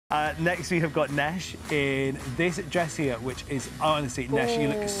Next we have got Nesh in this dress here, which is honestly, Nesh, you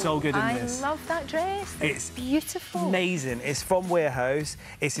look so good in this. I love that dress. It's beautiful. Amazing. It's from Warehouse.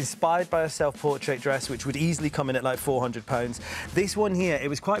 It's inspired by a self-portrait dress, which would easily come in at like £400. This one here, it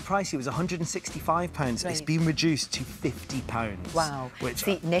was quite pricey. It was £165. Right. It's been reduced to £50. Wow. Which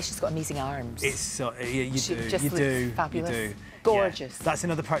see, Nesh has got amazing arms. It's so You do. Fabulous. You do. Gorgeous. Yeah. That's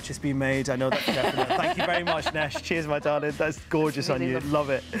another purchase being made. I know that's definite. Thank you very much, Nesh. Cheers, my darling. That's gorgeous on you.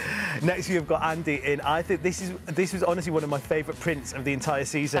 Love it. Next, we've got Andy in. I think this was honestly one of my favourite prints of the entire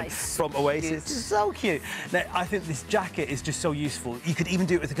season from Oasis. It's so cute. Now, I think this jacket is just so useful. You could even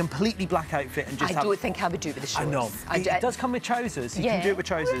do it with a completely black outfit and just I don't think I would do it with the shorts. I know. It does come with trousers. You can do it with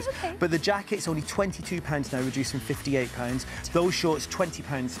trousers. Oh, okay. But the jacket's only £22 now, reduced from £58. Those shorts,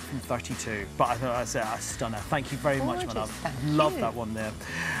 £20 from £32. But I thought that's a stunner. Thank you very much, my love. Love that one there.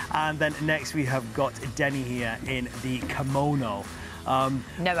 And then next we have got Denny here in the kimono. No,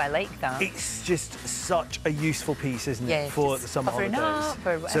 I like that. It's just such a useful piece, isn't it, for the summer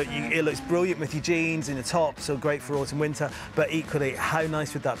holidays? So it looks brilliant with your jeans and a top, so great for autumn, winter. But equally, how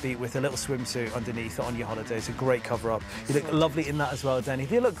nice would that be with a little swimsuit underneath on your holidays? A great cover-up. You look lovely in that as well, Denny.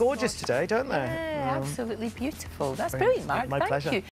 You look gorgeous today, don't they? Yeah, absolutely beautiful. That's brilliant, Mark. My pleasure. Thank you.